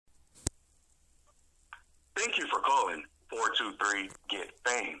calling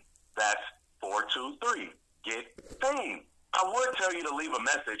 423-GET-FAME. That's 423-GET-FAME. I would tell you to leave a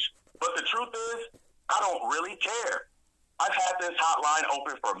message, but the truth is, I don't really care. I've had this hotline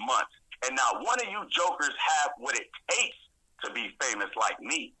open for months, and not one of you jokers have what it takes to be famous like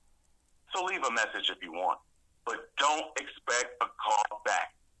me. So leave a message if you want, but don't expect a call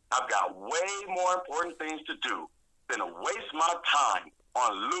back. I've got way more important things to do than to waste my time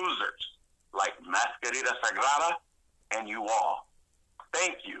on losers like Mascarita Sagrada and you all.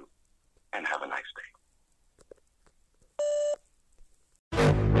 Thank you, and have a nice day.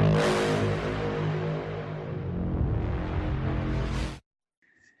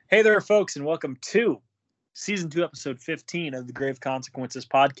 Hey there, folks, and welcome to Season 2, Episode 15 of the Grave Consequences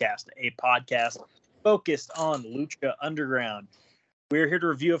Podcast, a podcast focused on Lucha Underground. We're here to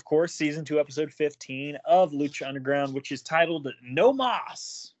review, of course, Season 2, Episode 15 of Lucha Underground, which is titled No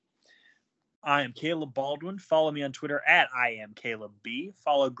Mas. I am Caleb Baldwin. Follow me on Twitter at IamCalebB.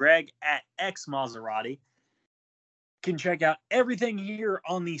 Follow Greg at XMaserati. You can check out everything here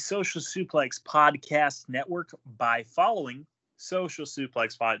on the Social Suplex Podcast Network by following Social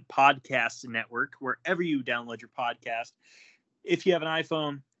Suplex Podcast Network wherever you download your podcast. If you have an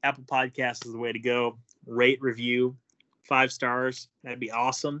iPhone, Apple Podcasts is the way to go. Rate, review, 5 stars. That'd be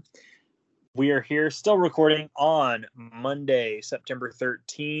awesome. We are here still recording on Monday, September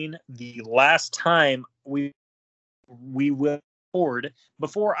 13, the last time we will record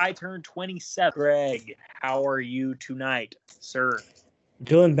before I turn 27. Greg, how are you tonight, sir?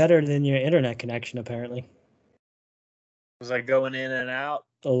 Doing better than your internet connection, apparently. Was I going in and out?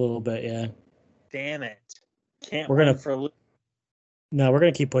 A little bit, yeah. Damn it. We're gonna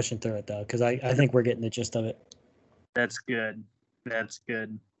keep pushing through it, though, because I think we're getting the gist of it. That's good. That's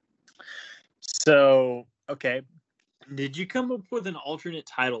good. So, okay. Did you come up with an alternate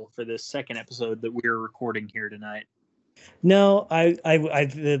title for this second episode that we're recording here tonight? No,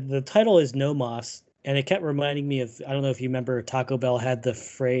 the title is No Mas, and it kept reminding me of, I don't know if you remember, Taco Bell had the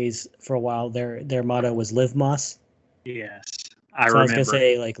phrase for a while, their motto was Live Mas. Yes, I remember. I was going to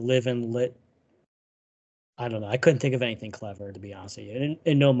say, like, live and lit. I don't know. I couldn't think of anything clever, to be honest with you.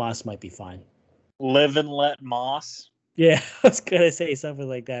 And No Mas might be fine. Live and let Moss? Yeah, I was going to say something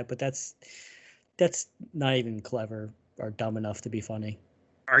like that, but that's not even clever or dumb enough to be funny.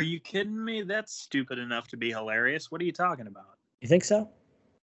 Are you kidding me? That's stupid enough to be hilarious. What are you talking about? You think so?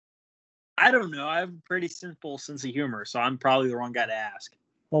 I don't know. I have a pretty simple sense of humor, so I'm probably the wrong guy to ask.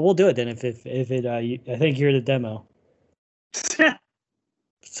 Well, we'll do it then. If I think you're the demo.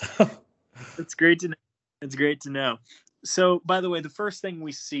 So it's great to know. It's great to know. So, by the way, the first thing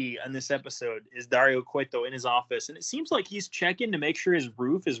we see on this episode is Dario Cueto in his office, and it seems like he's checking to make sure his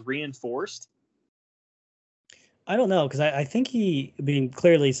roof is reinforced. I don't know, because I think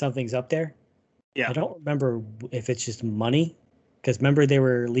clearly something's up there. Yeah. I don't remember if it's just money, because remember they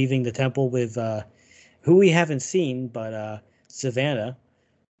were leaving the temple with who we haven't seen, but Savannah.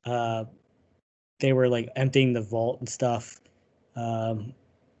 They were like emptying the vault and stuff.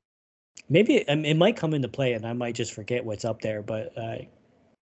 Maybe it might come into play, and I might just forget what's up there, but I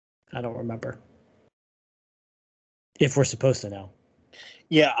don't remember. If we're supposed to know.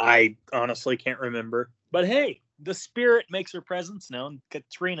 Yeah, I honestly can't remember. But hey, the spirit makes her presence known.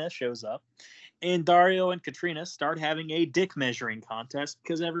 Katrina shows up, and Dario and Katrina start having a dick measuring contest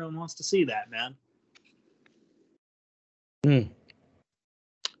because everyone wants to see that, man.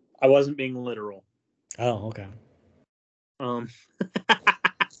 I wasn't being literal. Oh, okay.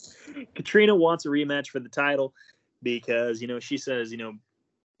 Katrina wants a rematch for the title because, she says,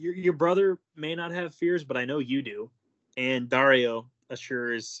 your brother may not have fears, but I know you do. And Dario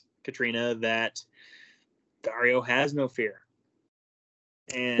assures Katrina that Dario has no fear.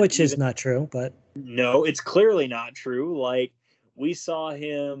 And which is not true, but... No, it's clearly not true. Like, we saw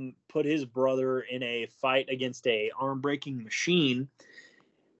him put his brother in a fight against a arm-breaking machine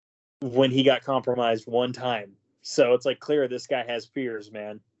when he got compromised one time. So it's like clear this guy has fears,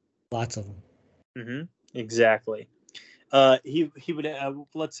 man. Lots of them. Mm-hmm. Exactly. He would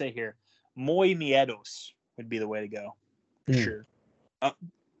let's say here, muy miedos would be the way to go for sure.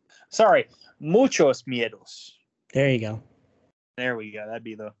 Sorry, muchos miedos. There you go. There we go. That'd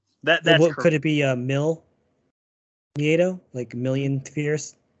be that's what could it be? Mil miedo, like a million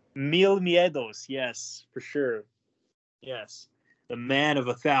fears. Mil miedos, yes, for sure. Yes, the man of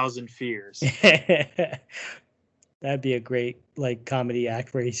 1,000 fears. That'd be a great comedy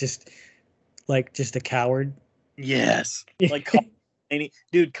act where he's just a coward. Yes.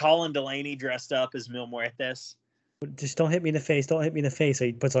 Colin Delaney dressed up as Mil Muertes. Just don't hit me in the face. Don't hit me in the face. So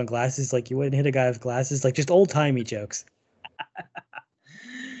he puts on glasses like you wouldn't hit a guy with glasses. Like just old timey jokes.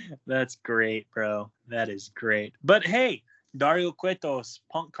 That's great, bro. That is great. But hey, Dario Cueto's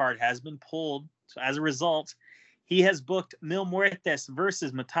Punk card has been pulled. So as a result, he has booked Mil Muertes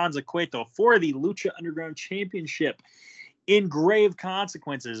versus Matanza Cueto for the Lucha Underground Championship in grave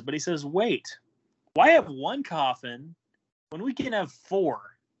consequences. But he says, wait, why have one coffin when we can have four?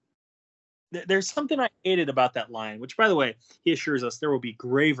 There's something I hated about that line, which, by the way, he assures us there will be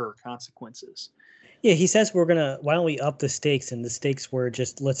graver consequences. Yeah, he says why don't we up the stakes? And the stakes were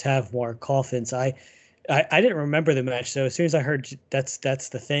just, let's have more coffins. I didn't remember the match, so as soon as I heard that's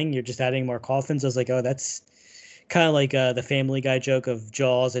the thing, you're just adding more coffins, I was like, oh, that's kind of like the Family Guy joke of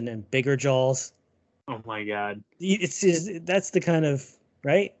Jaws and then bigger Jaws. Oh my God. That's the kind of,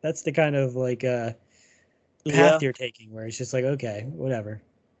 right? That's the kind of like path you're taking, where it's just like, okay, whatever.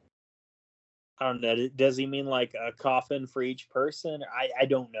 I don't know. Does he mean like a coffin for each person? I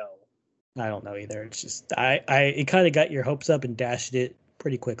don't know. I don't know either. It's just it kind of got your hopes up and dashed it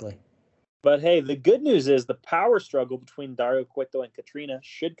pretty quickly. But hey, the good news is the power struggle between Dario Cueto and Katrina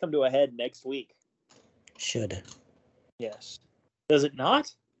should come to a head next week. Should. Yes. Does it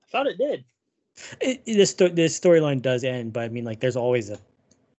not? I thought it did. This storyline does end, but I mean, like, there's always a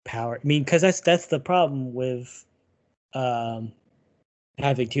power. I mean, because that's the problem with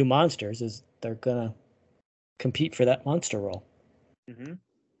having two monsters, is they're gonna compete for that monster role. Mm-hmm.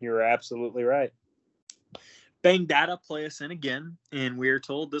 You're absolutely right. Bang Data play us in again, and we're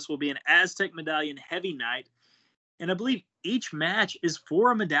told this will be an Aztec Medallion heavy night, and I believe each match is for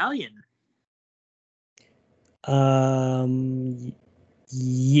a medallion.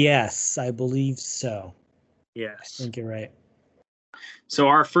 Yes, I believe so. Yes. I think you're right. So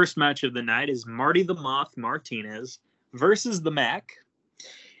our first match of the night is Marty the Moth Martinez versus the Mac.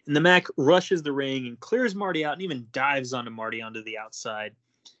 And the Mac rushes the ring and clears Marty out and even dives onto Marty onto the outside.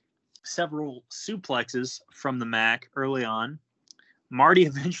 Several suplexes from the Mac early on. Marty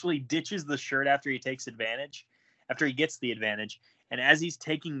eventually ditches the shirt after he gets the advantage. And as he's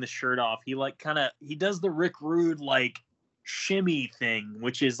taking the shirt off, he does the Rick Rude like shimmy thing,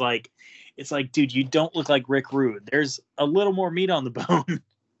 which is like, it's like, dude, you don't look like Rick Rude. There's a little more meat on the bone.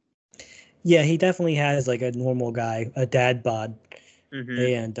 Yeah, he definitely has like a normal guy, a dad bod. Mm-hmm.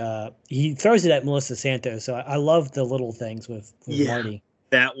 And he throws it at Melissa Santos. So I love the little things with Marty.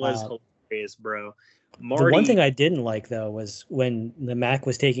 That was hilarious, bro. Marty, the one thing I didn't like, though, was when the Mac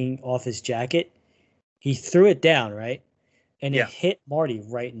was taking off his jacket, he threw it down, right? And it hit Marty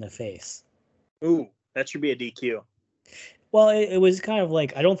right in the face. Ooh, that should be a DQ. Well, it was kind of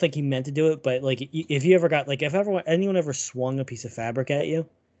like, I don't think he meant to do it, but like, if you ever got, like, if anyone ever swung a piece of fabric at you?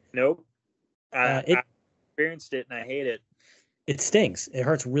 Nope. I experienced it and I hate it. It stings. It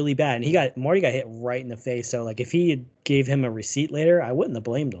hurts really bad. And Marty got hit right in the face. So like, if he gave him a receipt later, I wouldn't have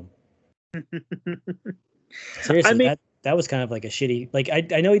blamed him. Seriously, I mean, that was kind of like a shitty, like,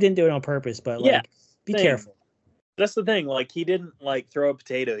 I know he didn't do it on purpose, but like, be careful. That's the thing. Like, he didn't like throw a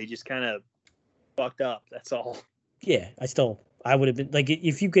potato. He just kind of fucked up. That's all. Yeah, I would have been like,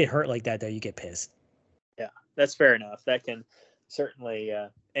 if you get hurt like that, though, you get pissed. Yeah, that's fair enough. That can certainly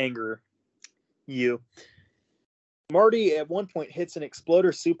anger you. Marty at one point hits an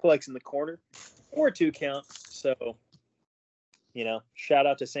exploder suplex in the corner or a 2 count. So, shout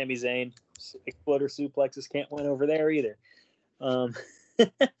out to Sami Zayn. Exploder suplexes can't win over there either.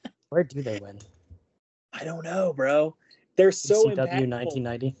 Where do they win? I don't know, bro. They're so CW impactful.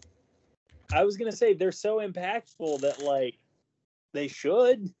 1990. I was gonna say they're so impactful that like they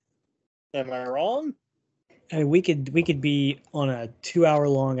should. Am I wrong? I mean, we could be on a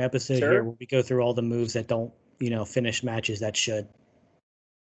 2-hour-long episode here where we go through all the moves that don't, finish matches that should.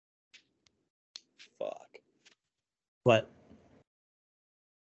 Fuck. What?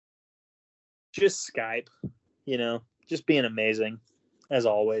 Just Skype, just being amazing, as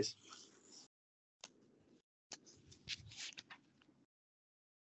always.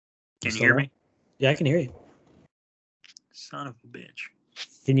 Can you hear me? Yeah, I can hear you. Son of a bitch.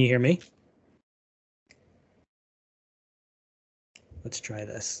 Can you hear me? Let's try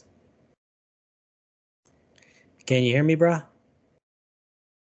this. Can you hear me, bruh?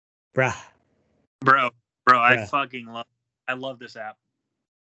 Bruh. Bro, I fucking love this app.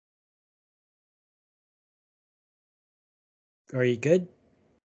 Are you good?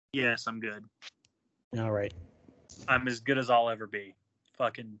 Yes, I'm good. All right. I'm as good as I'll ever be.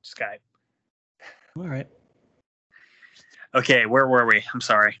 Fucking Skype. All right. Okay, where were we? I'm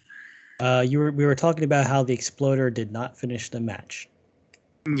sorry. We were talking about how the Exploder did not finish the match.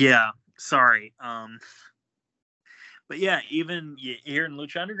 Yeah, sorry. But yeah, even here in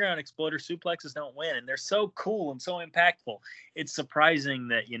Lucha Underground, Exploder suplexes don't win, and they're so cool and so impactful. It's surprising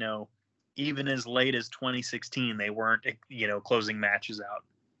that, even as late as 2016, they weren't, closing matches out.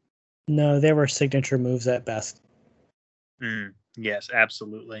 No, they were signature moves at best. Yes,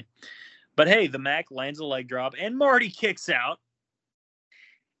 absolutely. But hey, the Mac lands a leg drop and Marty kicks out.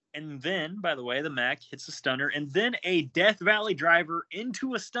 And then, by the way, the Mac hits a stunner and then a Death Valley driver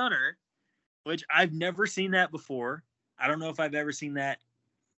into a stunner, which I've never seen that before. I don't know if I've ever seen that,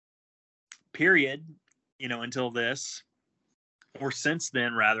 period, until this, or since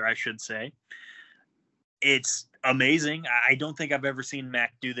then, rather, I should say. It's amazing. I don't think I've ever seen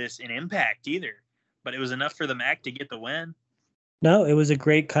Mac do this in Impact either, but it was enough for the Mac to get the win. No, it was a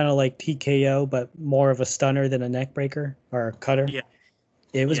great kind of like TKO, but more of a stunner than a neck breaker or a cutter. Yeah.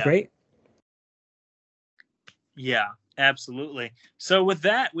 It was great. Yeah, absolutely. So with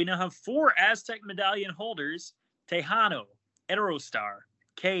that, we now have 4 Aztec medallion holders: Tejano, Aerostar,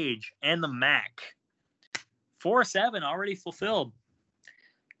 Cage, and the Mac. 4-7 already fulfilled.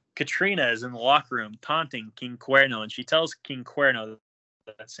 Katrina is in the locker room taunting King Cuerno, and she tells King Cuerno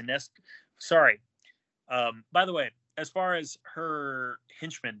that Sinestro... Sorry. By the way, as far as her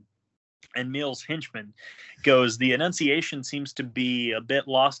henchman and Mills' henchman goes, the enunciation seems to be a bit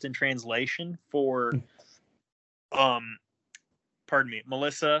lost in translation for,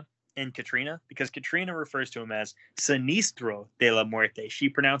 Melissa and Katrina, because Katrina refers to him as Sinistro de la Muerte. She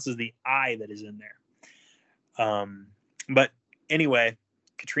pronounces the I that is in there. But anyway,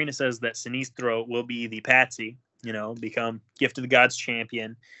 Katrina says that Sinistro will be the patsy, become Gift of the Gods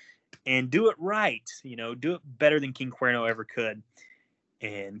champion and do it right, do it better than King Cuerno ever could.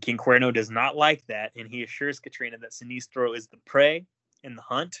 And King Cuerno does not like that, and he assures Katrina that Sinistro is the prey and the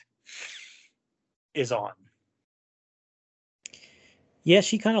hunt is on. Yeah,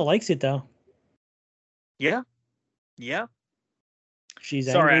 she kind of likes it, though. Yeah. She's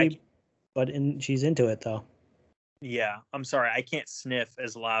angry, but she's into it, though. Yeah, I'm sorry. I can't sniff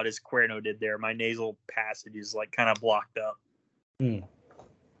as loud as Cuerno did there. My nasal passage is kind of blocked up. Yeah,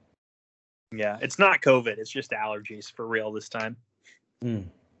 it's not COVID. It's just allergies for real this time.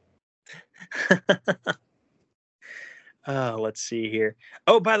 Let's see here.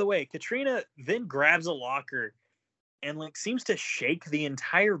 Oh, by the way, Katrina then grabs a locker and seems to shake the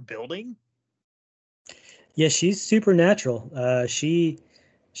entire building. Yeah, she's supernatural. She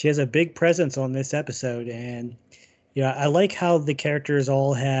has a big presence on this episode, and I like how the characters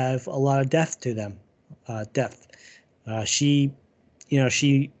all have a lot of depth to them. She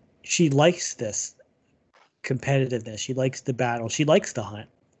likes this competitiveness. She likes the battle. She likes the hunt.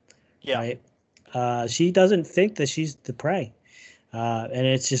 Yeah. Right. She doesn't think that she's the prey, and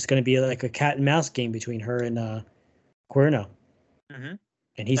it's just going to be like a cat and mouse game between her and Cuerno. Mm-hmm.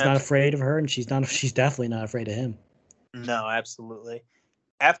 And he's not afraid of her, and she's definitely not afraid of him. No, absolutely.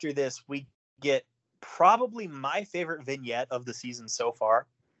 After this, we get probably my favorite vignette of the season so far.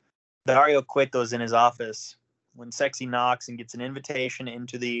 Dario Cueto's in his office when Sexy knocks and gets an invitation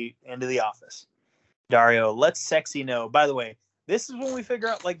into the office. Dario lets Sexy know. By the way, this is when we figure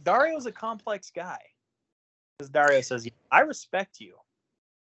out Dario's a complex guy. Because Dario says, I respect you.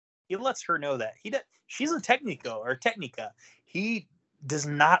 He lets her know that. She's a Technica. He does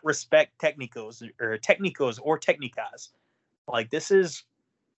not respect Technicos or Technicas. This is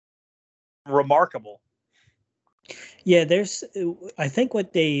remarkable. Yeah, I think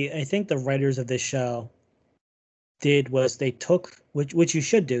the writers of this show did was they took, which you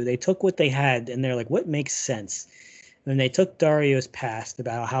should do, they took what they had and they're like, what makes sense? And they took Dario's past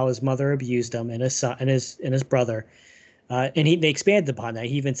about how his mother abused him and his son and his brother. And they expanded upon that.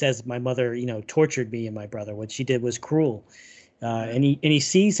 He even says, my mother, tortured me and my brother. What she did was cruel. And he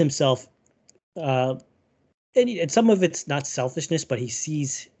sees himself, and some of it's not selfishness, but he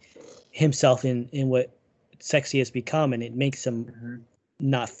sees himself in what Sexy has become, and it makes him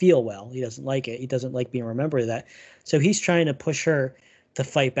not feel well. He doesn't like it. He doesn't like being remembered that. So he's trying to push her to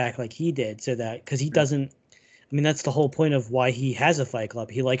fight back like he did, so that because he doesn't. I mean, that's the whole point of why he has a fight club.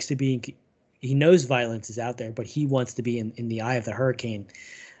 He likes to be. He knows violence is out there, but he wants to be in the eye of the hurricane,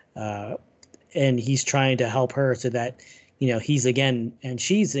 and he's trying to help her so that he's again, and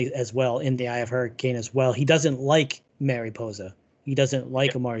she's as well in the eye of hurricane as well. He doesn't like Mariposa. He doesn't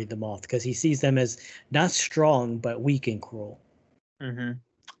like Amari the Moth because he sees them as not strong but weak and cruel. Mm-hmm.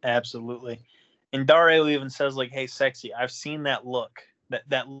 Absolutely. And Dario even says hey, Sexy, I've seen that look,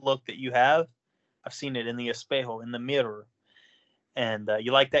 that look that you have. I've seen it in the espejo, in the mirror. And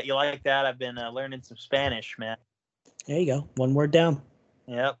you like that? You like that? I've been learning some Spanish, man. There you go. One word down.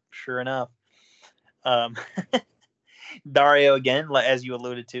 Yep, sure enough. Dario, again, as you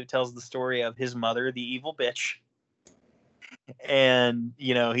alluded to, tells the story of his mother, the evil bitch. And,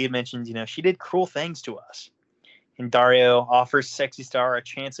 he mentions, she did cruel things to us. And Dario offers Sexy Star a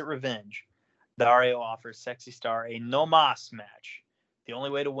chance at revenge. Dario offers Sexy Star a no mas match. The only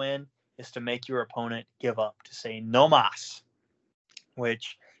way to win is to make your opponent give up, to say no mas,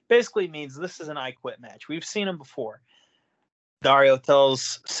 which basically means this is an I quit match. We've seen them before. Dario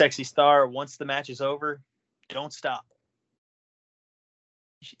tells Sexy Star, once the match is over, don't stop.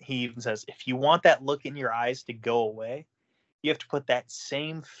 He even says, if you want that look in your eyes to go away, you have to put that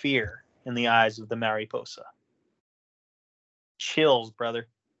same fear in the eyes of the Mariposa. Chills, brother.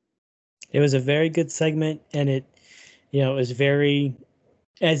 It was a very good segment, and it was very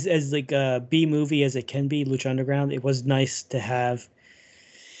as like a B movie as it can be, Lucha Underground. It was nice to have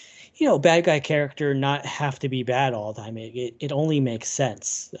bad guy character not have to be bad all the time. It only makes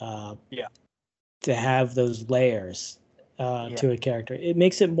sense. To have those layers to a character, it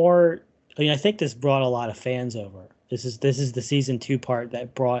makes it more. I think this brought a lot of fans over. This is the season 2 part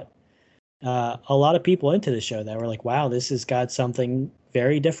that brought a lot of people into the show that were like, wow, this has got something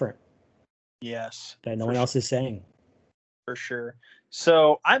very different. Yes. That no one else is saying. For sure.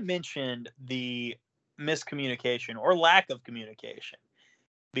 So I mentioned the miscommunication or lack of communication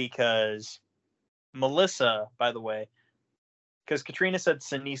because Melissa, by the way, because Katrina said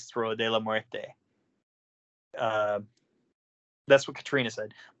Sinistro de la Muerte. That's what Katrina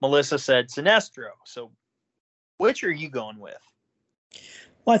said. Melissa said Sinestro. So which are you going with?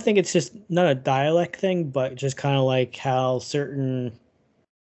 Well, I think it's just not a dialect thing, but just kind of like how certain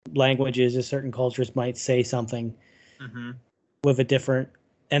languages or certain cultures might say something with a different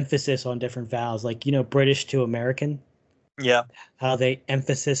emphasis on different vowels. Like, British to American. Yeah. How they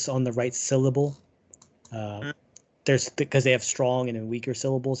emphasis on the right syllable. There's because they have strong and weaker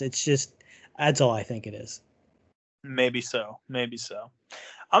syllables. It's just, that's all I think it is. Maybe so. I'm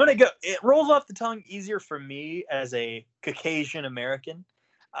going to go. It rolls off the tongue easier for me as a Caucasian American.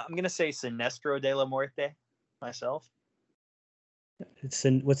 I'm going to say Sinestro de la Muerte myself.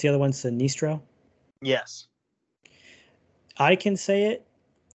 What's the other one? Sinistro? Yes. I can say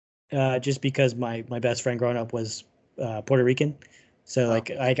it just because my best friend growing up was Puerto Rican. So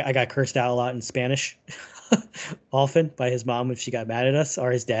I got cursed out a lot in Spanish often by his mom if she got mad at us,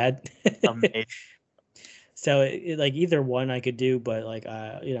 or his dad. Amazing. So like either one I could do, but like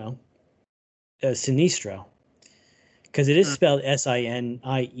Sinistro, because it is spelled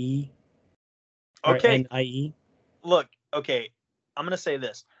Sinie. Okay. N-I-E. Look, okay, I'm gonna say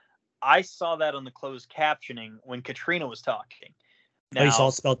this. I saw that on the closed captioning when Katrina was talking. Now, you saw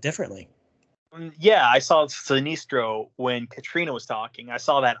it spelled differently. Yeah, I saw Sinistro when Katrina was talking. I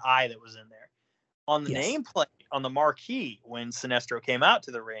saw that I that was in there. On the nameplate, on the marquee, when Sinestro came out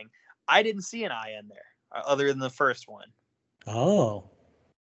to the ring, I didn't see an I in there, other than the first one. Oh.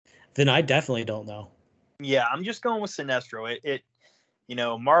 Then I definitely don't know. Yeah, I'm just going with Sinestro. It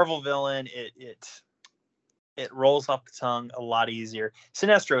Marvel villain, it rolls off the tongue a lot easier.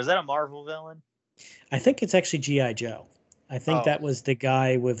 Sinestro, is that a Marvel villain? I think it's actually G.I. Joe. I think that was the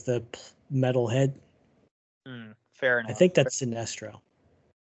guy with the metal head. Fair enough. I think that's Sinestro.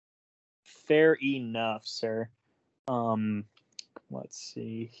 Fair enough, sir. Let's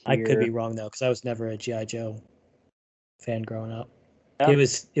see here. I could be wrong though, because I was never a G.I. Joe fan growing up. Yep.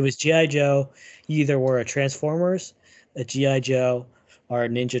 It was G.I. Joe. You either were a Transformers, a G.I. Joe, or a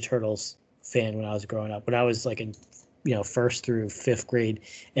Ninja Turtles fan when I was growing up. When I was like in 1st through 5th grade,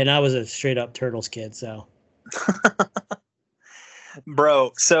 and I was a straight up Turtles kid. So,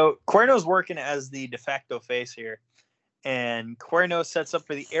 bro. So Cuerno's working as the de facto face here, and Cuerno sets up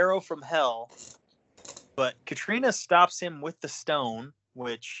for the arrow from hell, but Katrina stops him with the stone,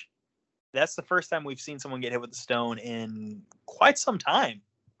 which that's the first time we've seen someone get hit with the stone in quite some time.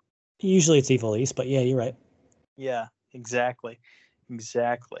 Usually it's Evil East, but yeah, you're right. Yeah, exactly. I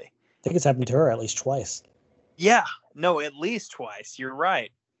think it's happened to her at least twice. Yeah, no, at least twice. You're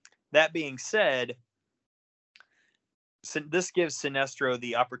right. That being said, this gives Sinestro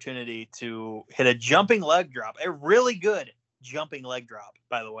the opportunity to hit a jumping leg drop, a really good jumping leg drop,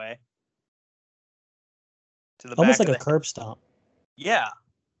 by the way. To the almost back like a curb stomp. Yeah,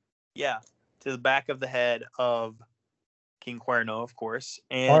 to the back of the head of King Cuerno, of course,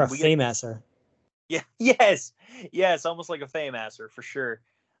 and or a Fame-asser. Yeah, yes, almost like a Fame-asser for sure.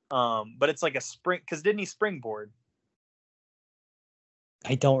 But it's like a spring, because didn't he springboard?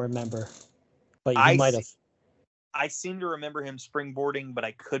 I don't remember, but you might have. I seem to remember him springboarding, but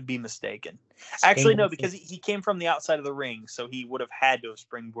I could be mistaken. Actually, no, because he came from the outside of the ring, so he would have had to have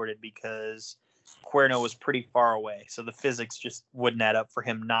springboarded because Cuerno was pretty far away. So the physics just wouldn't add up for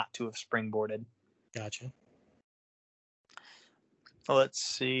him not to have springboarded. Gotcha. Let's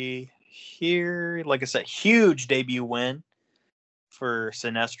see here. Like I said, huge debut win for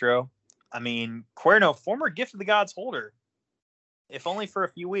Sinestro. I mean, Cuerno, former Gift of the Gods holder, if only for a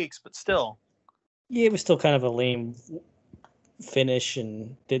few weeks, but still. Yeah, it was still kind of a lame finish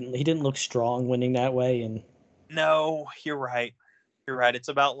and he didn't look strong winning that way. And no, you're right. You're right. It's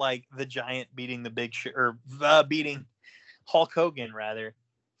about like the Giant beating the beating Hulk Hogan rather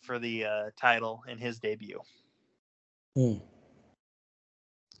for the title in his debut.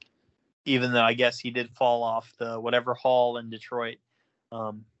 Even though I guess he did fall off the whatever hall in Detroit,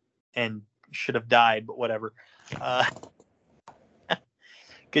 and should have died, but whatever.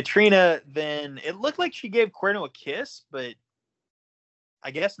 Katrina, then it looked like she gave Cuerno a kiss, but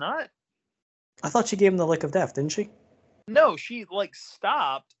I guess not. I thought she gave him the lick of death, didn't she? No, she like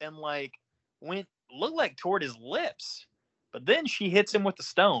stopped and like looked like toward his lips, but then she hits him with the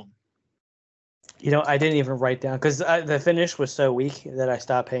stone. You know, I didn't even write down because the finish was so weak that I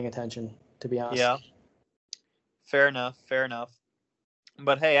stopped paying attention, to be honest. Yeah. Fair enough.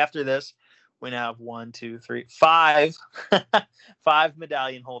 But hey, after this, we now have 5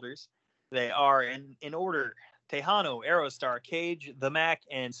 medallion holders. They are in order: Tejano, Aerostar, Cage, The Mac,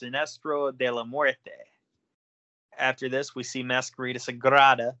 and Sinestro de la Muerte. After this, we see Mascarita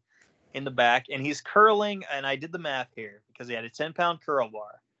Sagrada in the back, and he's curling, and I did the math here because he had a 10-pound curl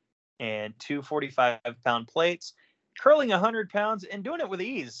bar and 2 45-pound plates, curling 100 pounds and doing it with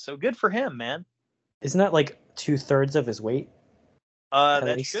ease. So good for him, man. Isn't that like 2/3 of his weight?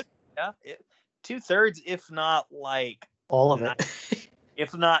 That should, yeah. 2/3, if not like all of it.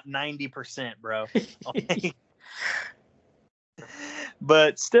 If not 90%, bro.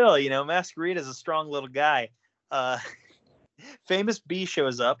 But still, you know, Mascarita is a strong little guy. Famous B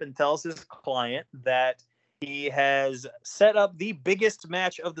shows up and tells his client that he has set up the biggest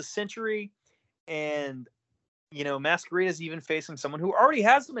match of the century. And, you know, Mascarita is even facing someone who already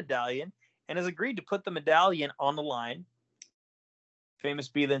has the medallion and has agreed to put the medallion on the line. Famous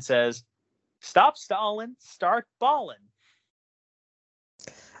B then says, "Stop stalling, start balling."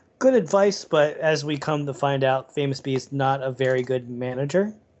 Good advice, but as we come to find out, Famous B is not a very good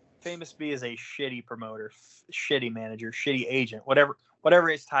manager. Famous B is a shitty promoter, shitty manager, shitty agent, whatever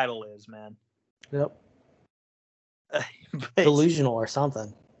his title is, man. Yep. Delusional or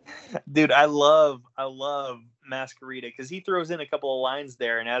something. Dude, I love Mascarita because he throws in a couple of lines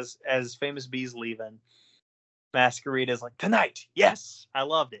there, and as Famous B's leaving, Mascarita's like, "Tonight, yes." I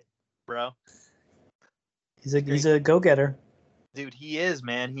loved it, bro. He's a go-getter. Dude, he is,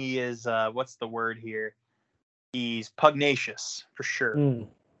 man. He is, what's the word here? He's pugnacious, for sure.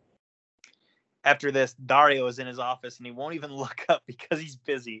 After this, Dario is in his office, and he won't even look up because he's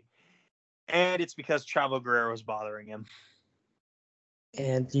busy. And it's because Chavo Guerrero is bothering him.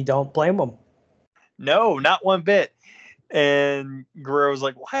 And you don't blame him. No, not one bit. And Guerrero's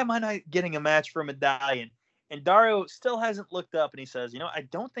like, "Why am I not getting a match for a medallion?" And Dario still hasn't looked up, and he says, "You know, I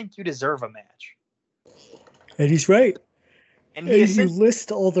don't think you deserve a match." And he's right. And he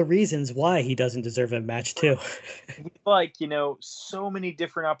lists all the reasons why he doesn't deserve a match, too. Like, you know, so many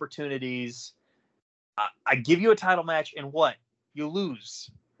different opportunities. I give you a title match, and what? You lose.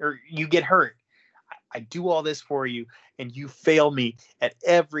 Or you get hurt. I do all this for you, and you fail me at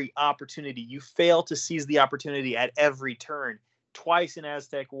every opportunity. You fail to seize the opportunity at every turn. Twice in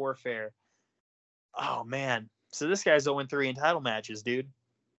Aztec Warfare. Oh, man. So this guy's 0-3 in title matches, dude.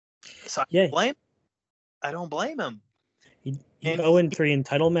 So I don't blame him. He 0-3 in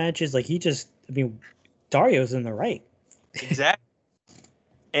title matches. Like, Dario's in the right. Exactly.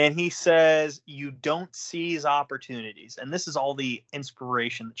 And he says, you don't seize opportunities. And this is all the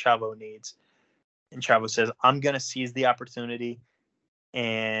inspiration that Chavo needs. And Chavo says, I'm going to seize the opportunity.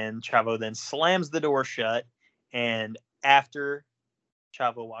 And Chavo then slams the door shut. And after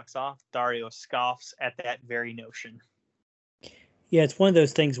Chavo walks off, Dario scoffs at that very notion. Yeah, it's one of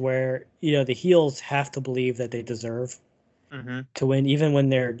those things where, you know, the heels have to believe that they deserve to win, even when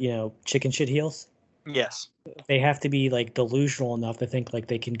they're, you know, chicken shit heels. Yes. They have to be, like, delusional enough to think, like,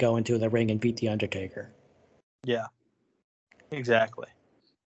 they can go into the ring and beat The Undertaker. Yeah. Exactly.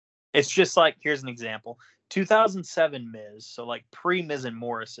 It's just like, here's an example. 2007 Miz, so, like, pre-Miz and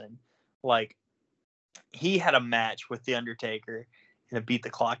Morrison, like, he had a match with The Undertaker in a Beat the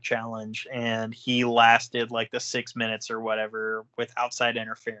Clock challenge, and he lasted, like, the 6 minutes or whatever with outside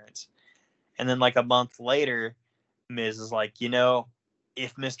interference. And then, like, a month later, Miz is like, you know,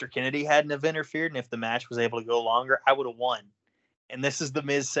 if Mr. Kennedy hadn't have interfered and if the match was able to go longer, I would have won. And this is the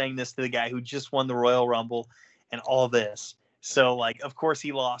Miz saying this to the guy who just won the Royal Rumble and all this. So, like, of course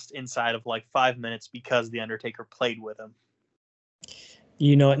he lost inside of, like, 5 minutes because The Undertaker played with him.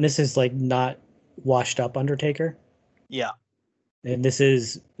 You know, and this is, like, not washed up Undertaker. Yeah. And this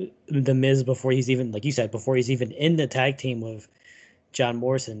is the Miz before he's even, like you said, before he's even in the tag team with John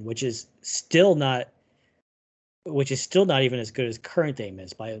Morrison, which is still not even as good as current day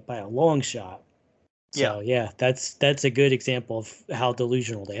Miz by a long shot. So yeah, that's a good example of how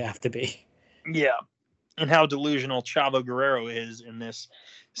delusional they have to be. Yeah. And how delusional Chavo Guerrero is in this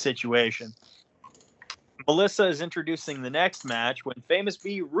situation. Melissa is introducing the next match when Famous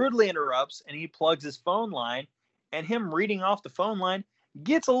B rudely interrupts and he plugs his phone line, and him reading off the phone line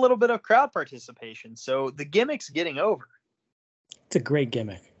gets a little bit of crowd participation. So the gimmick's getting over. It's a great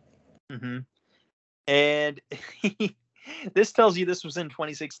gimmick. Mm-hmm. And this tells you this was in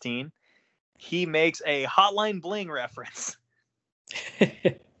 2016. He makes a Hotline Bling reference.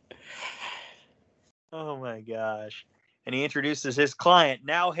 Oh my gosh. And he introduces his client,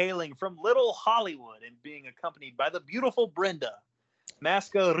 now hailing from Little Hollywood and being accompanied by the beautiful Brenda,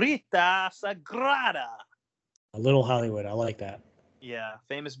 Mascarita Sagrada. A Little Hollywood. I like that. Yeah,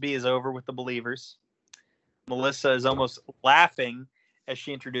 Famous B is over with the Believers. Melissa is almost laughing as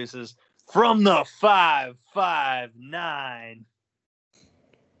she introduces from the 559.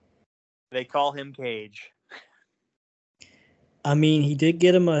 They call him Cage. I mean, he did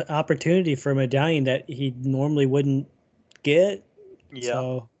get him an opportunity for a medallion that he normally wouldn't get. Yeah.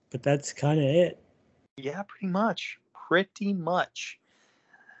 So, but that's kind of it. Yeah, pretty much. Pretty much.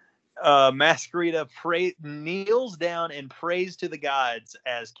 Masquerita kneels down and prays to the gods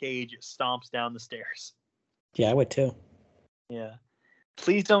as Cage stomps down the stairs. Yeah, I would too. Yeah.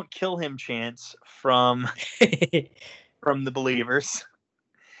 Please don't kill him, Chance, from the Believers.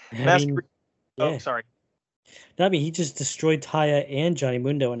 Oh, sorry. No, I mean, he just destroyed Taya and Johnny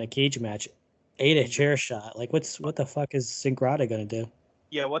Mundo in a cage match. Ate a chair shot. Like, what the fuck is Sagrada gonna do?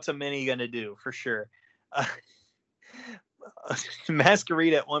 Yeah, what's a mini gonna do for sure?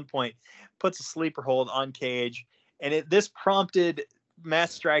 Masquerade at one point puts a sleeper hold on Cage, and this prompted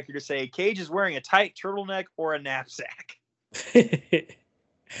Matt Striker to say Cage is wearing a tight turtleneck or a knapsack.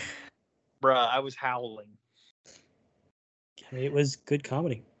 Bruh, I was howling. I mean, it was good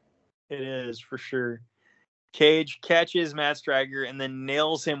comedy. It is for sure. Cage catches Matt Striker and then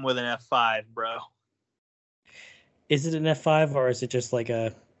nails him with an F5, bro. Is it an F5 or is it just like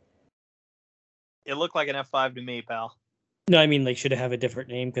a... It looked like an F5 to me, pal. No, I mean, like, should it have a different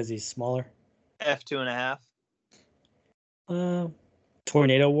name because he's smaller? F2.5.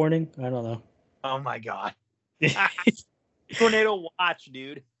 Tornado warning? I don't know. Oh my god. Tornado watch,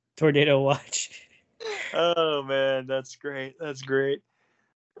 dude. Tornado watch. Oh man, that's great. That's great.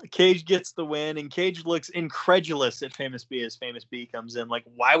 Cage gets the win, and Cage looks incredulous at Famous B as Famous B comes in. Like,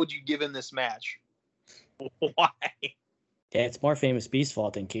 why would you give him this match? Why? Yeah, it's more Famous B's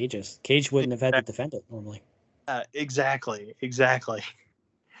fault than Cage's. Cage wouldn't have had to defend it normally. Exactly.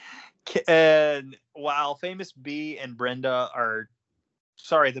 And while Famous B and the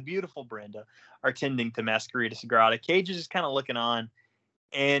beautiful Brenda are tending to Masquerita Sagrada, Cage is just kind of looking on,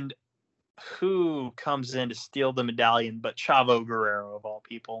 and who comes in to steal the medallion but Chavo Guerrero, of all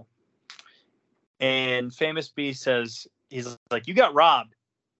people. And Famous B says, he's like, you got robbed.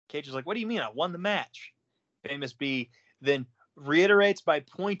 Cage is like, what do you mean? I won the match. Famous B then reiterates by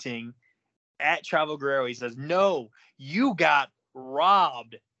pointing at Chavo Guerrero. He says, no, you got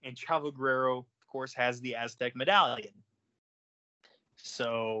robbed. And Chavo Guerrero, of course, has the Aztec medallion.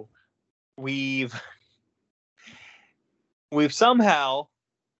 So we've somehow,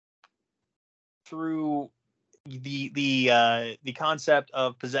 through the concept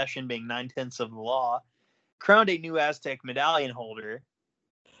of possession being 9/10 of the law, crowned a new Aztec medallion holder.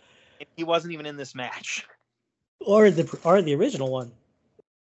 And he wasn't even in this match. Or the original one.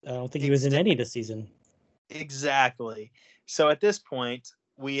 I don't think he was in any this season. Exactly. So at this point,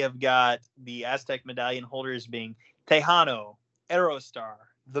 we have got the Aztec medallion holders being Tejano, Aerostar,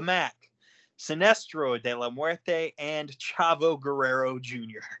 The Mac, Sinestro de la Muerte, and Chavo Guerrero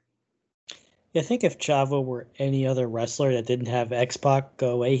Jr. I think if Chavo were any other wrestler that didn't have X-Pac go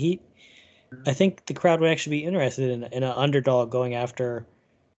away heat, I think the crowd would actually be interested in an underdog going after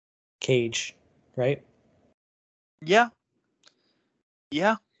Cage, right? Yeah.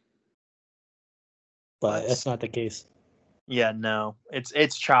 But that's not the case. Yeah, no. It's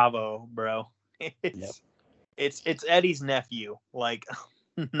Chavo, bro. It's Eddie's nephew. Like,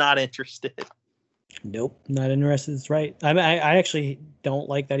 not interested. Nope, not interested. It's right. I actually don't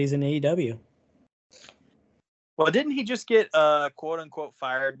like that he's in AEW. Well, didn't he just get quote unquote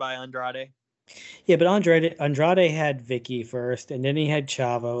fired by Andrade? Yeah, but Andrade had Vicky first, and then he had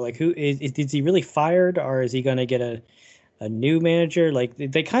Chavo. Like, who is he really fired, or is he going to get a new manager? Like,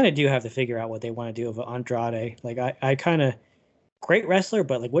 they kind of do have to figure out what they want to do with Andrade. Like, I kind of great wrestler,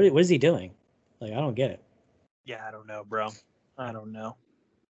 but like, what is he doing? Like, I don't get it. Yeah, I don't know, bro. I don't know.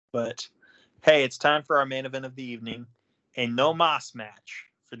 But hey, it's time for our main event of the evening, a no mas match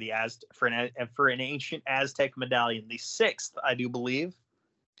for an ancient Aztec medallion, the 6th, I do believe.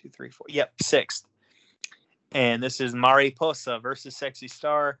 2, 3, 4. Yep, 6th. And this is Mariposa versus Sexy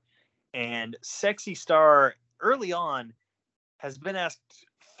Star. And Sexy Star, early on, has been asked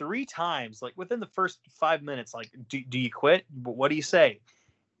 3 times, like within the first 5 minutes, like, do you quit? What do you say?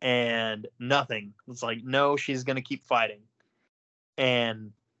 And nothing. It's like, no, she's going to keep fighting.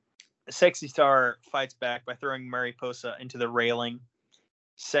 And Sexy Star fights back by throwing Mariposa into the railing.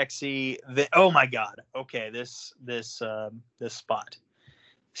 Sexy, oh my God. Okay, this spot.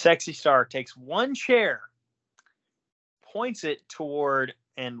 Sexy Star takes one chair, points it toward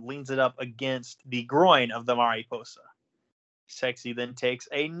and leans it up against the groin of the Mariposa. Sexy then takes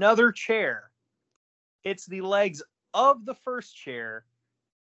another chair, hits the legs of the first chair,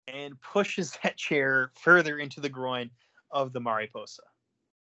 and pushes that chair further into the groin of the Mariposa.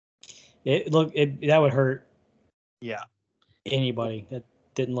 That would hurt. Yeah. Anybody. That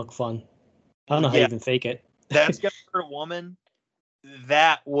didn't look fun. I don't know how you even fake it. That's gonna hurt a woman.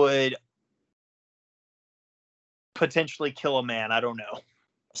 That would potentially kill a man. I don't know.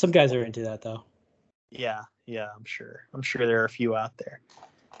 Some guys are into that though. Yeah, I'm sure. I'm sure there are a few out there.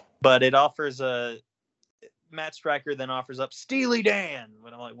 But it offers Matt Striker then offers up Steely Dan.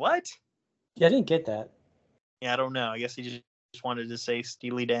 But I'm like, what? Yeah, I didn't get that. Yeah, I don't know. I guess he just wanted to say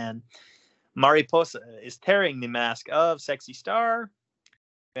Steely Dan. Mariposa is tearing the mask of Sexy Star.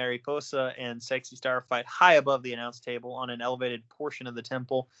 Mariposa and Sexy Star fight high above the announce table on an elevated portion of the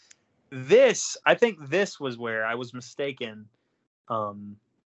temple. I think this was where I was mistaken. I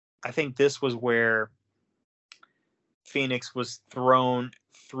think this was where Phoenix was thrown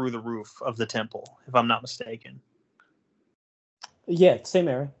through the roof of the temple, if I'm not mistaken. Yeah, same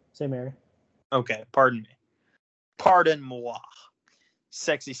area. Okay, pardon me. Pardon moi.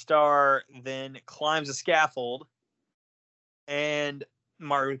 Sexy Star then climbs a scaffold, and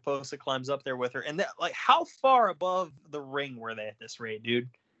Mariposa climbs up there with her. And how far above the ring were they at this rate, dude?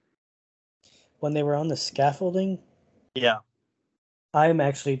 When they were on the scaffolding? Yeah. I'm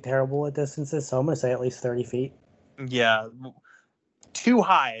actually terrible at distances, so I'm going to say at least 30 feet. Yeah. Too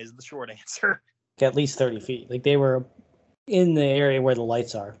high is the short answer. At least 30 feet. Like, they were in the area where the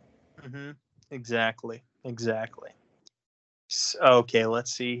lights are. Mm-hmm. Exactly. Okay,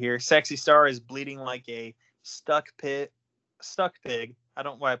 let's see here. Sexy Star is bleeding like a stuck pig. I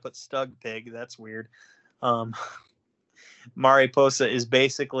don't know why I put stug pig. That's weird. Mariposa is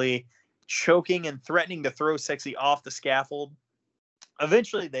basically choking and threatening to throw Sexy off the scaffold.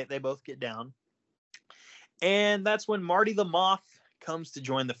 Eventually, they both get down. And that's when Marty the Moth comes to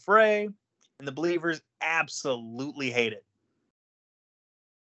join the fray, and the Believers absolutely hate it.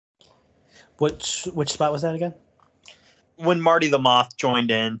 Which spot was that again? When Marty the Moth joined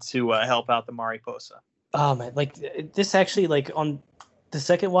in to help out the Mariposa. Oh, man. Like, this actually, like, on the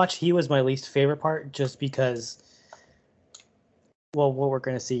second watch, he was my least favorite part just because, well, what we're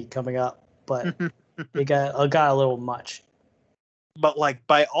going to see coming up. But it got a little much. But, like,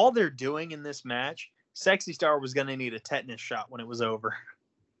 by all they're doing in this match, Sexy Star was going to need a tetanus shot when it was over.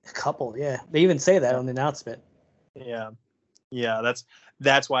 A couple, yeah. They even say that on the announcement. Yeah,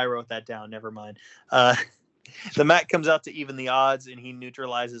 that's why I wrote that down. Never mind. The Mac comes out to even the odds, and he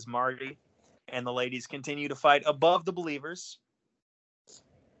neutralizes Marty. And the ladies continue to fight above the Believers.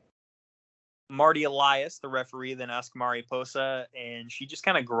 Marty Elias, the referee, then asks Mariposa, and she just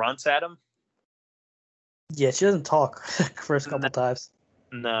kind of grunts at him. Yeah, she doesn't talk first couple times.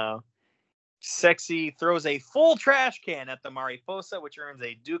 No. Sexy throws a full trash can at the Mariposa, which earns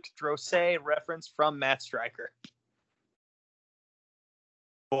a Duke Drosset reference from Matt Striker.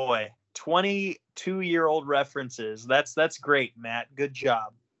 Boy, 22-year-old references. That's great, Matt. Good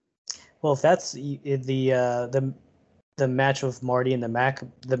job. Well, if that's the match of Marty and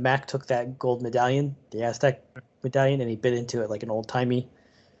the Mac took that gold medallion, the Aztec medallion, and he bit into it like an old-timey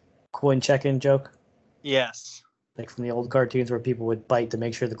coin check-in joke. Yes. Like from the old cartoons where people would bite to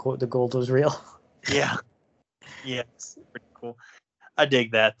make sure the gold was real. Yeah. Yeah. It's pretty cool. I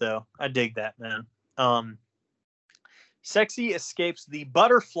dig that, though. I dig that, man. Sexy escapes the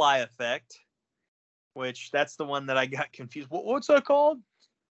butterfly effect, which that's the one that I got confused. What's that called?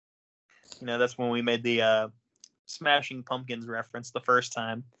 You know, that's when we made the Smashing Pumpkins reference the first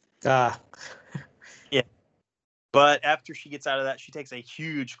time. Yeah. But after she gets out of that, she takes a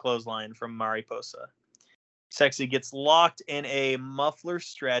huge clothesline from Mariposa. Sexy gets locked in a muffler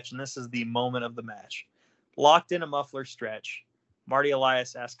stretch, and this is the moment of the match. Locked in a muffler stretch. Marty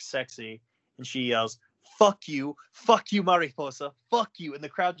Elias asks Sexy, and she yells, fuck you, Mariposa, fuck you. And the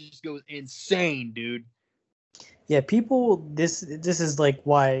crowd just goes insane, dude. Yeah, people, this is like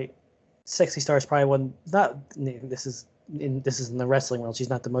why Sexy Star is probably one, this is in the wrestling world, she's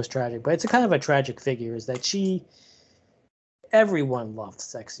not the most tragic, but it's a kind of a tragic figure, is that everyone loved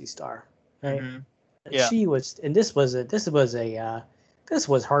Sexy Star, right? Mm-hmm. Yeah. She was, and this is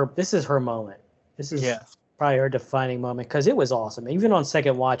her moment. This is probably her defining moment because it was awesome. Even on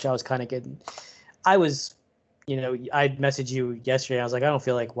second watch, I was kind of I messaged you yesterday. I was like, I don't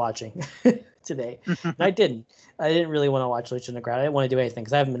feel like watching today. And I didn't really want to watch Lucha Underground. I didn't want to do anything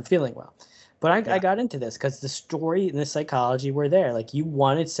because I haven't been feeling well. But I got into this because the story and the psychology were there. Like, you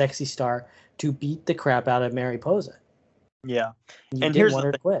wanted Sexy Star to beat the crap out of Mariposa. Yeah. You didn't want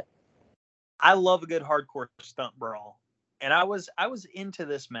her to quit. I love a good hardcore stunt brawl. And I was into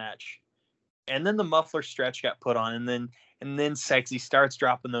this match. And then the muffler stretch got put on, and then Sexy starts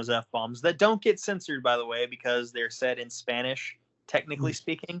dropping those F-bombs that don't get censored, by the way, because they're said in Spanish, technically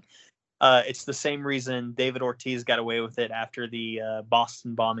speaking. It's the same reason David Ortiz got away with it after the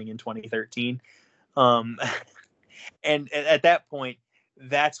Boston bombing in 2013. And at that point,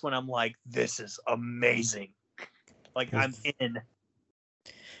 that's when I'm like, this is amazing. Like, I'm in.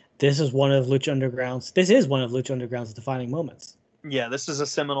 This is one of Lucha Underground's defining moments. Yeah, this is a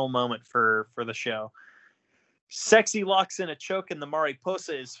seminal moment for the show. Sexy locks in a choke, and the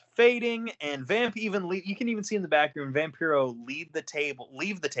Mariposa is fading, and Vamp you can even see in the back room Vampiro leave the table,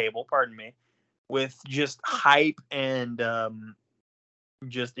 with just hype and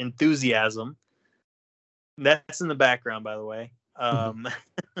just enthusiasm. That's in the background, by the way.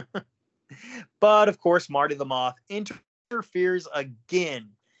 But of course, Marty the Moth interferes again.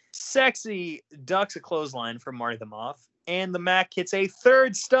 Sexy ducks a clothesline from Marty the Moth, and the Mac hits a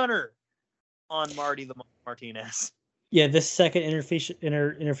third stunner on Marty the Moth Martinez. Yeah, this second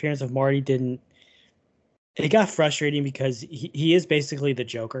interference of Marty it got frustrating because he is basically the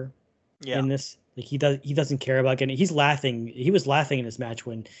Joker in this. Like, he doesn't care about getting. He was laughing in this match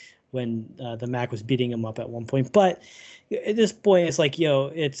when the Mac was beating him up at one point. But at this point, it's like,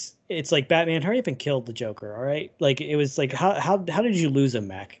 it's like, Batman, hurry up and kill the Joker, all right? Like, it was like, how did you lose him,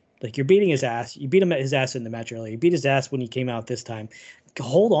 Mac? Like, you're beating his ass. You beat his ass in the match earlier. You beat his ass when he came out this time.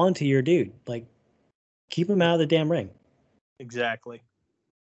 Hold on to your dude. Like, keep him out of the damn ring. Exactly.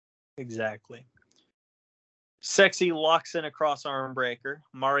 Sexy locks in a cross arm breaker.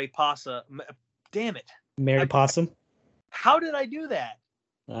 Mariposa. Damn it. Mary Possum. How did I do that?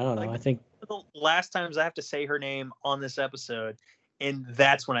 I don't know. I think the last times I have to say her name on this episode, and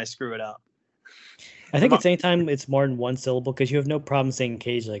that's when I screw it up. I think it's anytime it's more than one syllable, because you have no problem saying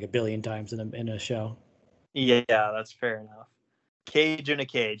Cage like a billion times in a show. Yeah, that's fair enough. Cage in a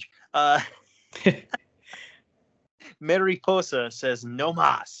cage. Mariposa says no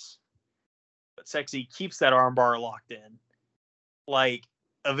mas, but Sexy keeps that armbar locked in. Like,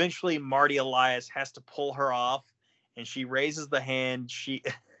 eventually Marty Elias has to pull her off, and she raises the hand.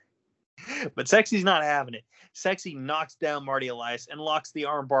 But Sexy's not having it. Sexy knocks down Marty Elias and locks the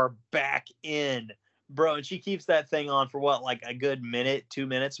armbar back in, bro. And she keeps that thing on for what, like a good minute, 2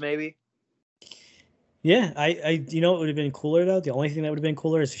 minutes, maybe. Yeah, I you know what would have been cooler though? The only thing that would have been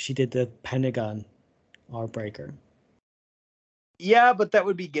cooler is if she did the Pentagon arm breaker. Yeah, but that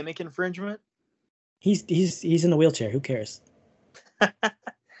would be gimmick infringement. He's in the wheelchair. Who cares?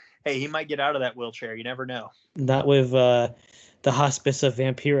 Hey, he might get out of that wheelchair. You never know. Not with the hospice of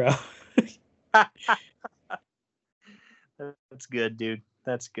Vampiro. That's good, dude.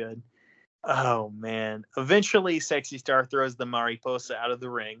 That's good. Oh, man. Eventually, Sexy Star throws the Mariposa out of the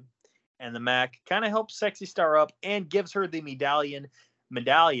ring, and the Mac kind of helps Sexy Star up and gives her the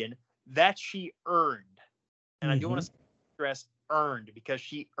medallion that she earned. And I do want to stress earned, because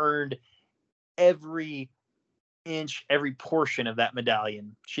she earned every inch, every portion of that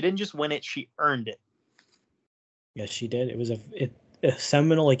medallion. She didn't just win it, she earned it. Yes, she did. It was a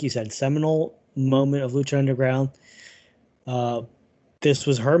seminal, like you said, seminal moment of Lucha Underground. This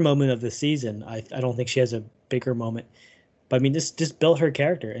was her moment of the season. I don't think she has a bigger moment. But I mean, this just built her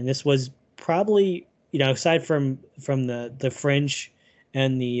character, and this was probably, aside from the fringe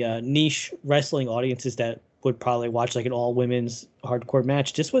and the niche wrestling audiences that would probably watch like an all women's hardcore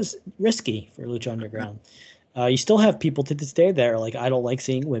match, this was risky for Lucha Underground. You still have people to this day that are like, I don't like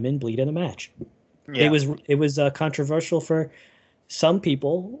seeing women bleed in a match. Yeah. It was controversial for some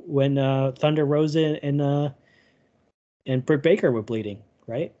people when Thunder Rosa and Britt Baker were bleeding,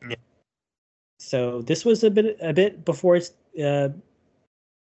 right? Yeah. So this was a bit before it's.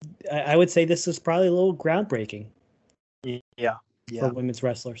 I would say this was probably a little groundbreaking. Yeah. For women's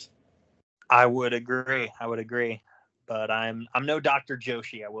wrestlers. I would agree, but I'm no Dr.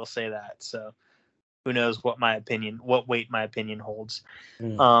 Joshi. I will say that. So who knows what weight my opinion holds.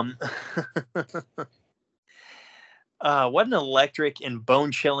 What an electric and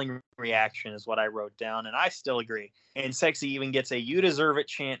bone-chilling reaction is what I wrote down, and I still agree. And Sexy even gets a "You deserve it"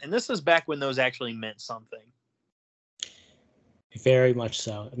 chant, and this is back when those actually meant something. Very much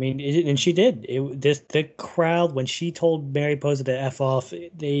so. I mean, and she did. The crowd, when she told Mariposa to F off,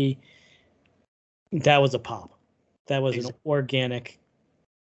 that was a pop. That was an organic,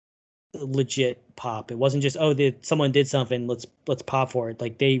 legit pop. It wasn't just, someone did something, let's pop for it.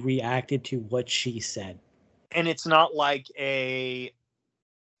 Like, they reacted to what she said. And it's not like a,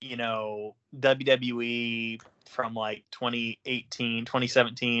 WWE from like 2018,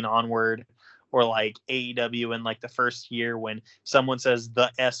 2017 onward, or like AEW in like the first year when someone says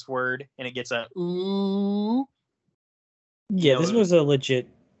the S word and it gets a ooh. Yeah, this was a legit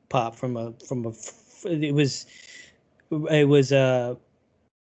pop it was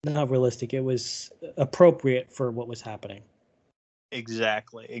not realistic. It was appropriate for what was happening.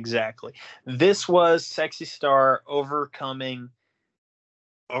 Exactly. This was Sexy Star overcoming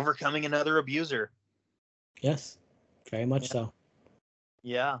another abuser. Yes, very much so.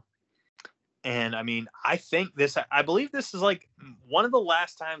 Yeah. And I mean, I believe this is like one of the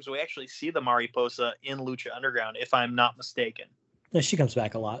last times we actually see the Mariposa in Lucha Underground, if I'm not mistaken. Yeah, she comes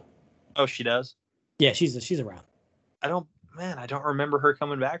back a lot. Oh, she does? Yeah, she's around. I don't remember her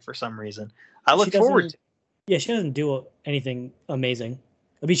coming back for some reason. I look forward to. Yeah, she doesn't do anything amazing.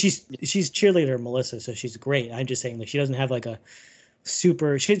 I mean, she's cheerleader Melissa, so she's great. I'm just saying that she doesn't have like a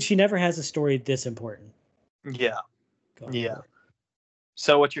super. She never has a story this important. Yeah.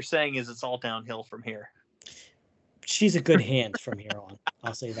 So what you're saying is it's all downhill from here. She's a good hand from here on.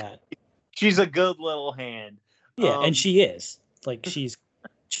 I'll say that. She's a good little hand. Yeah, and she is. Like, she's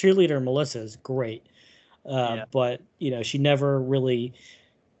cheerleader Melissa is great. But, she never really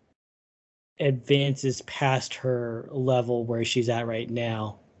advances past her level where she's at right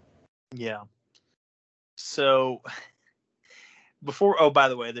now. Yeah. So by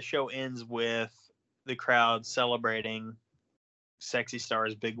the way, the show ends with the crowd celebrating Sexy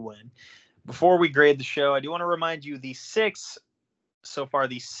Star's big win. Before we grade the show, I do want to remind you the six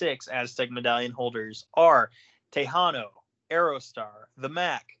Aztec medallion holders are Tejano, Aerostar, The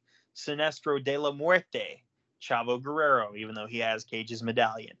Mac, Sinestro de la Muerte, Chavo Guerrero, even though he has Cage's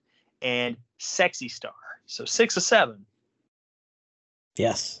medallion, and Sexy Star. So 6 of 7.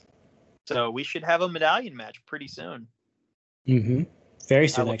 Yes. So we should have a medallion match pretty soon. Mm-hmm. Very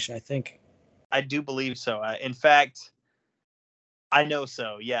soon, actually, I think. I do believe so. In fact, I know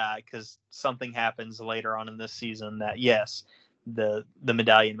so, yeah, because something happens later on in this season that, yes, the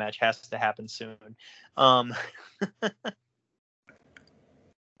medallion match has to happen soon. Oh,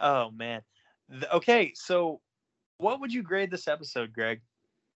 man. Okay, so what would you grade this episode, Greg?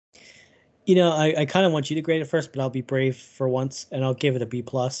 I kind of want you to grade it first, but I'll be brave for once, and I'll give it a B+.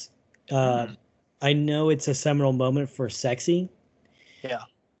 I know it's a seminal moment for Sexy. Yeah.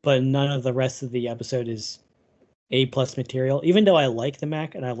 But none of the rest of the episode is A+ material. Even though I like the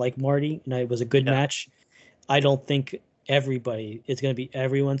Mac and I like Marty and it was a good match, I don't think it's going to be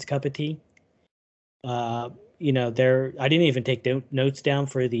everyone's cup of tea. I didn't even take notes down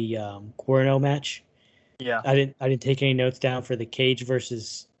for the Cuerno match. Yeah. I didn't take any notes down for the Cage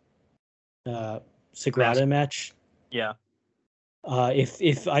versus Sagrada match. Yeah.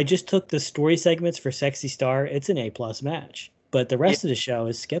 If I just took the story segments for Sexy Star, it's an A+ match. But the rest of the show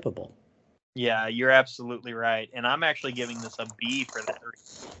is skippable. Yeah, you're absolutely right. And I'm actually giving this a B for that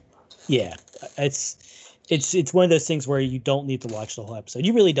reason. Yeah. It's one of those things where you don't need to watch the whole episode.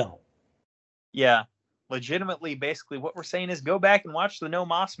 You really don't. Yeah. Legitimately, basically what we're saying is go back and watch the No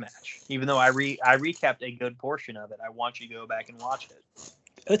Mas match. Even though I recapped a good portion of it, I want you to go back and watch it.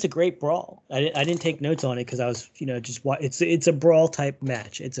 It's a great brawl. I didn't take notes on it because I was, it's a brawl type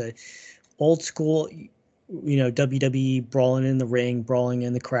match. It's a old school, WWE brawling in the ring, brawling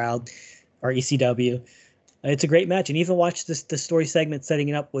in the crowd, or ECW. It's a great match, and even watch the story segment setting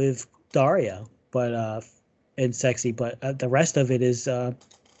it up with Dario, and Sexy. But the rest of it is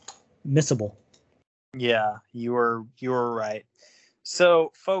missable. Yeah, you were right.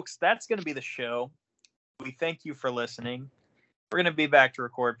 So, folks, that's going to be the show. We thank you for listening. We're going to be back to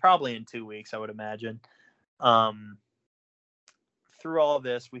record probably in 2 weeks, I would imagine. Through all of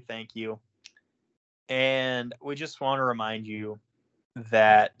this, we thank you. And we just want to remind you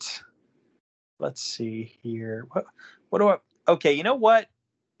that, let's see here. Okay, you know what?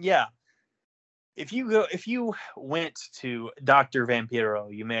 Yeah. If you went to Dr.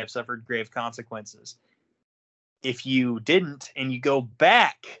 Vampiro, you may have suffered grave consequences. If you didn't, and you go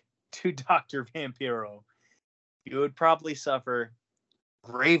back to Dr. Vampiro, you would probably suffer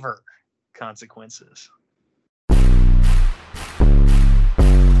graver consequences.